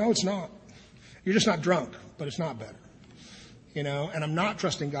was. No, it's not. You're just not drunk, but it's not better. And I'm not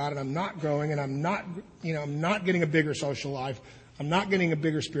trusting God, and I'm not growing, and I'm not getting a bigger social life. I'm not getting a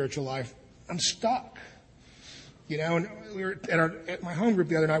bigger spiritual life. I'm stuck. And we were at my home group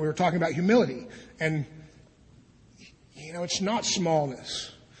the other night, we were talking about humility. And, it's not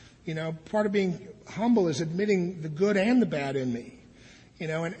smallness. Part of being humble is admitting the good and the bad in me.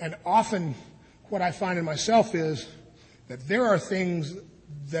 And often what I find in myself is that there are things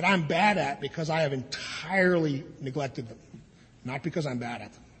that I'm bad at because I have entirely neglected them. Not because I'm bad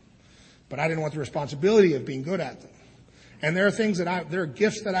at them, but I didn't want the responsibility of being good at them. And there are things there are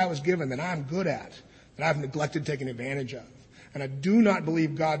gifts that I was given that I'm good at, that I've neglected taking advantage of. And I do not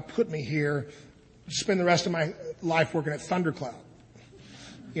believe God put me here to spend the rest of my life working at Thundercloud.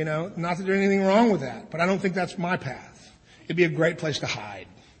 Not that there's anything wrong with that, but I don't think that's my path. It'd be a great place to hide.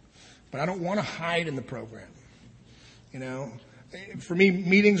 But I don't want to hide in the program. For me,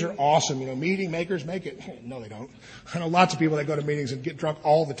 meetings are awesome. Meeting makers make it. No, they don't. I know lots of people that go to meetings and get drunk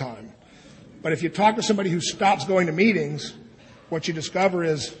all the time. But if you talk to somebody who stops going to meetings, what you discover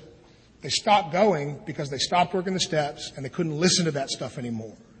is they stopped going because they stopped working the steps and they couldn't listen to that stuff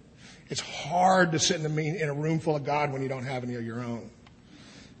anymore. It's hard to sit in a room full of God when you don't have any of your own.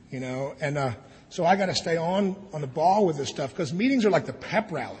 And so I got to stay on the ball with this stuff, because meetings are like the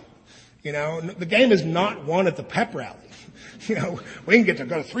pep rally. The game is not won at the pep rally. We can get to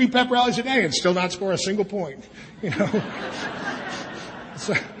go to 3 pep rallies a day and still not score a single point.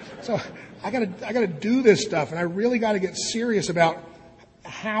 So I gotta do this stuff, and I really got to get serious about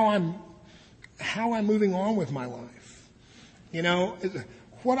how I'm moving on with my life.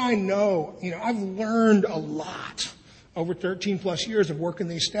 What I know, I've learned a lot over 13 plus years of working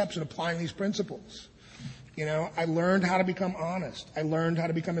these steps and applying these principles. I learned how to become honest. I learned how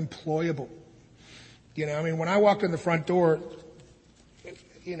to become employable. When I walked in the front door, it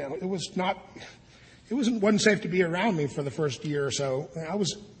wasn't safe to be around me for the first year or so. I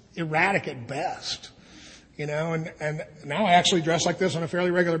was erratic at best. And now I actually dress like this on a fairly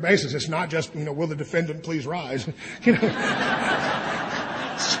regular basis. It's not just, will the defendant please rise?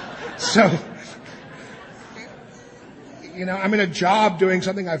 So, I'm in a job doing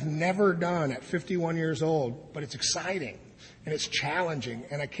something I've never done at 51 years old, but it's exciting and it's challenging,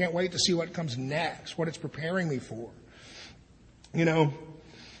 and I can't wait to see what comes next, what it's preparing me for.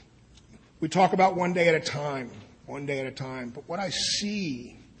 We talk about one day at a time, but what I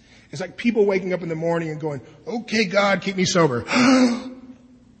see is like people waking up in the morning and going, okay, God, keep me sober. Oh,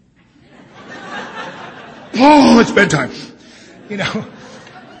 it's bedtime.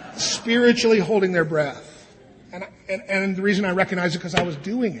 Spiritually holding their breath. And the reason I recognize it because I was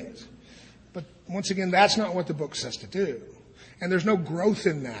doing it. But once again, that's not what the book says to do. And there's no growth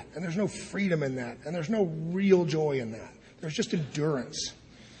in that. And there's no freedom in that. And there's no real joy in that. There's just endurance.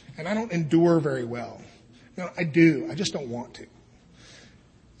 And I don't endure very well. I do. I just don't want to.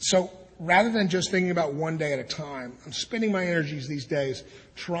 So rather than just thinking about one day at a time, I'm spending my energies these days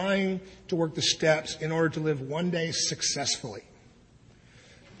trying to work the steps in order to live one day successfully.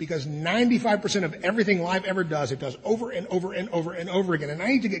 Because 95% of everything life ever does, it does over and over and over and over again. And I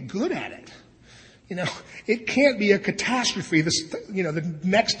need to get good at it. It can't be a catastrophe, the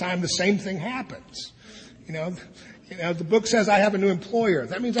next time the same thing happens. The book says I have a new employer.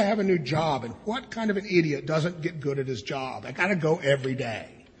 That means I have a new job. And what kind of an idiot doesn't get good at his job? I gotta go every day.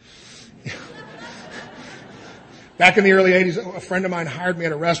 Back in the early 80s, a friend of mine hired me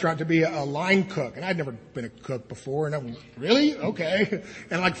at a restaurant to be a line cook. And I'd never been a cook before. And I went, really? Okay.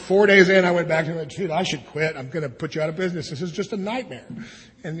 And like 4 days in, I went back to him and said, dude, I should quit. I'm going to put you out of business. This is just a nightmare.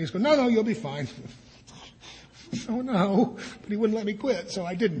 And he's going, no, you'll be fine. Oh, no. But he wouldn't let me quit, so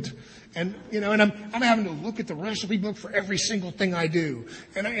I didn't. And, and I'm having to look at the recipe book for every single thing I do.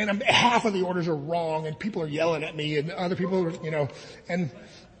 And half of the orders are wrong, and people are yelling at me, and other people are,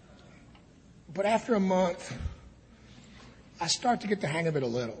 but after a month, I start to get the hang of it a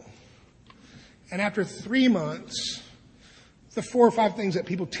little. And after 3 months, the 4 or 5 things that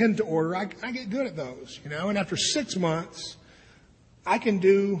people tend to order, I get good at those, And after 6 months, I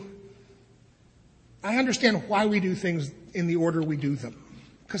understand why we do things in the order we do them.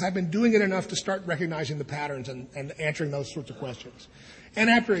 Because I've been doing it enough to start recognizing the patterns and answering those sorts of questions. And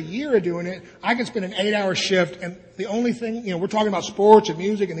after a year of doing it, I can spend an 8-hour shift, and the only thing, we're talking about sports and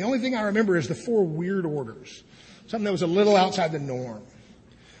music, and the only thing I remember is the 4 weird orders. Something that was a little outside the norm.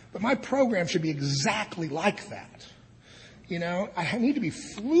 But my program should be exactly like that. I need to be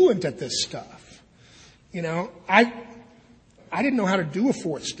fluent at this stuff. I didn't know how to do a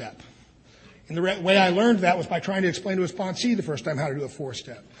 4th step. And the way I learned that was by trying to explain to a sponsee the first time how to do a 4th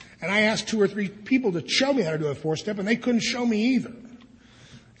step. And I asked 2 or 3 people to show me how to do a 4th step, and they couldn't show me either.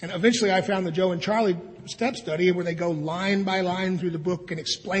 And eventually I found the Joe and Charlie step study where they go line by line through the book and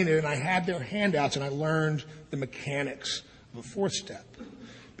explain it, and I had their handouts, and I learned the mechanics of a 4th step.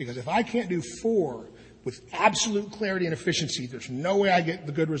 Because if I can't do 4 with absolute clarity and efficiency, there's no way I get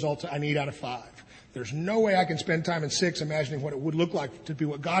the good results I need out of 5. There's no way I can spend time in 6 imagining what it would look like to be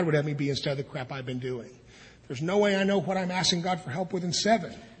what God would have me be instead of the crap I've been doing. There's no way I know what I'm asking God for help with in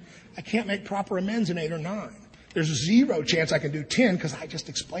 7. I can't make proper amends in 8 or 9. There's 0 chance I can do 10 because I just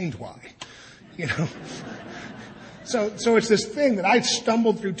explained why. So it's this thing that I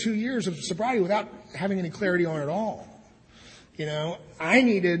stumbled through 2 years of sobriety without having any clarity on at all. I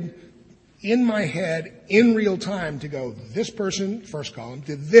needed in my head, in real time, to go, this person, first column,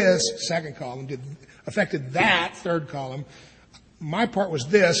 did this, second column, affected that, third column. My part was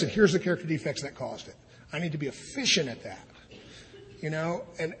this, and here's the character defects that caused it. I need to be efficient at that.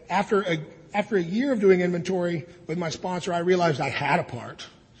 And after a year of doing inventory with my sponsor, I realized I had a part.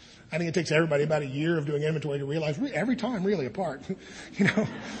 I think it takes everybody about a year of doing inventory to realize every time really a part.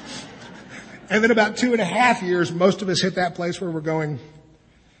 And then about 2.5 years, most of us hit that place where we're going,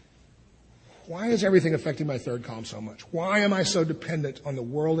 why is everything affecting my third column so much? Why am I so dependent on the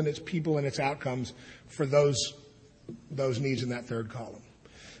world and its people and its outcomes for those needs in that third column?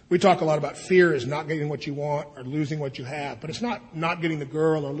 We talk a lot about fear is not getting what you want or losing what you have, but it's not getting the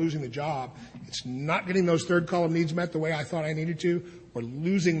girl or losing the job. It's not getting those third column needs met the way I thought I needed to, or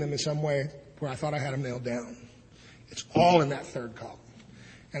losing them in some way where I thought I had them nailed down. It's all in that third column.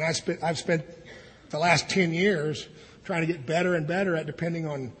 And I've spent the last 10 years trying to get better and better at depending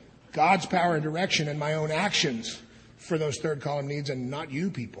on God's power and direction and my own actions for those third column needs and not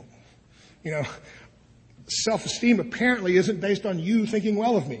you people. You know, self-esteem apparently isn't based on you thinking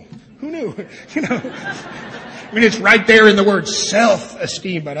well of me. Who knew? You know, I mean, it's right there in the word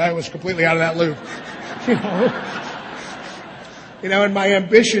self-esteem, but I was completely out of that loop. You know, and my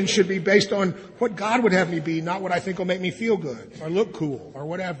ambition should be based on what God would have me be, not what I think will make me feel good or look cool or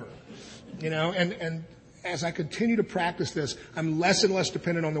whatever. You know, and as I continue to practice this, I'm less and less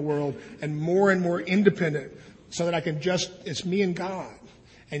dependent on the world and more independent so that I can it's me and God.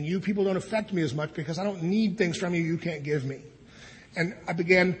 And you people don't affect me as much because I don't need things from you can't give me. And I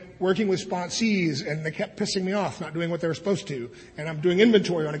began working with sponsees, and they kept pissing me off, not doing what they were supposed to. And I'm doing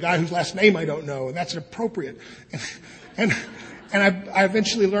inventory on a guy whose last name I don't know, and that's inappropriate. And I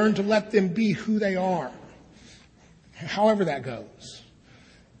eventually learned to let them be who they are, however that goes.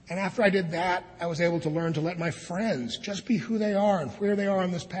 And after I did that, I was able to learn to let my friends just be who they are and where they are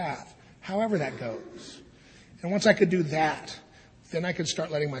on this path, however that goes. And once I could do that, then I could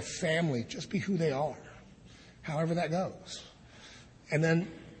start letting my family just be who they are, however that goes. And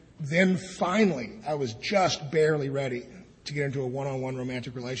then finally, I was just barely ready to get into a one-on-one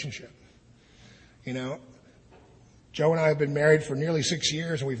romantic relationship. You know, Joe and I have been married for nearly 6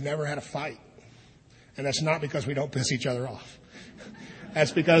 years, and we've never had a fight. And that's not because we don't piss each other off.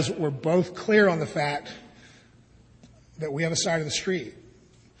 That's because we're both clear on the fact that we have a side of the street.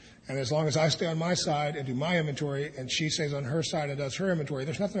 And as long as I stay on my side and do my inventory and she stays on her side and does her inventory,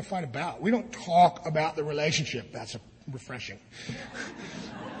 there's nothing to fight about. We don't talk about the relationship. That's refreshing.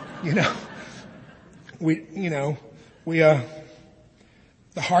 The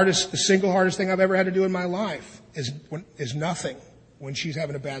single hardest thing I've ever had to do in my life is nothing when she's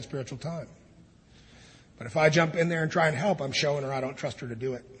having a bad spiritual time. But if I jump in there and try and help, I'm showing her I don't trust her to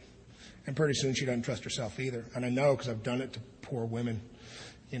do it. And pretty soon she doesn't trust herself either. And I know because I've done it to poor women,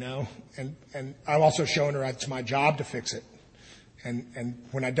 you know. And I've also shown her it's my job to fix it. And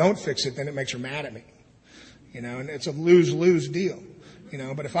when I don't fix it, then it makes her mad at me. You know, and it's a lose-lose deal. You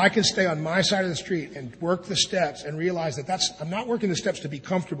know, but if I can stay on my side of the street and work the steps and realize I'm not working the steps to be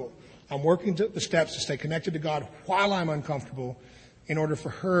comfortable. I'm working the steps to stay connected to God while I'm uncomfortable in order for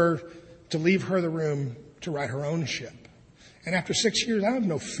her to leave her the room to right her own ship. And after 6 years, I have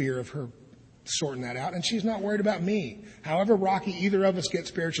no fear of her sorting that out. And she's not worried about me. However rocky either of us get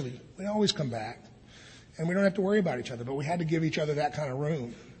spiritually, we always come back. And we don't have to worry about each other. But we had to give each other that kind of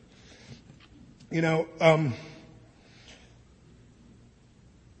room. You know,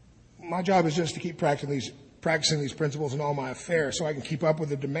 my job is just to keep practicing these principles in all my affairs so I can keep up with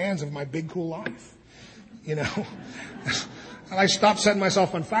the demands of my big, cool life. You know, I stopped setting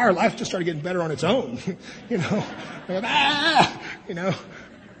myself on fire. Life just started getting better on its own. You know, you know,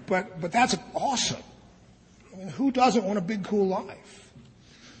 but that's awesome. I mean, who doesn't want a big, cool life?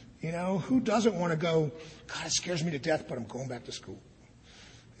 You know, who doesn't want to go, God, it scares me to death, but I'm going back to school.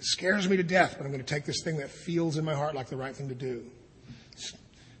 It scares me to death, but I'm going to take this thing that feels in my heart like the right thing to do.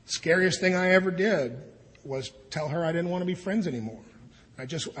 Scariest thing I ever did was tell her I didn't want to be friends anymore. I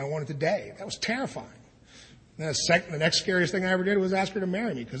wanted today. That was terrifying. And the next scariest thing I ever did was ask her to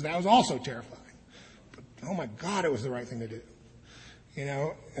marry me because that was also terrifying. But oh my God, it was the right thing to do. You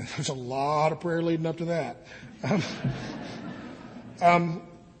know, and there's a lot of prayer leading up to that.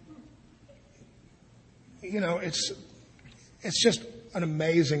 You know, it's just an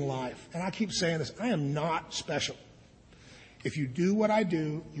amazing life. And I keep saying this, I am not special. If you do what I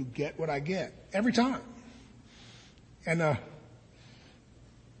do, you get what I get. Every time. And I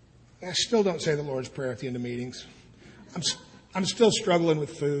still don't say the Lord's Prayer at the end of meetings. I'm still struggling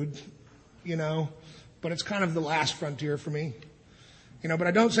with food, you know, but it's kind of the last frontier for me. You know, but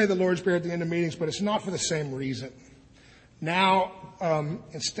I don't say the Lord's Prayer at the end of meetings, but it's not for the same reason. Now,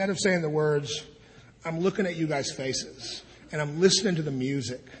 instead of saying the words, I'm looking at you guys' faces, and I'm listening to the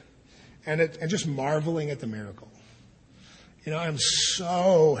music, and just marveling at the miracle. You know, I'm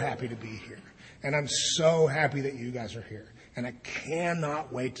so happy to be here. And I'm so happy that you guys are here. And I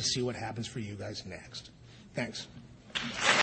cannot wait to see what happens for you guys next. Thanks.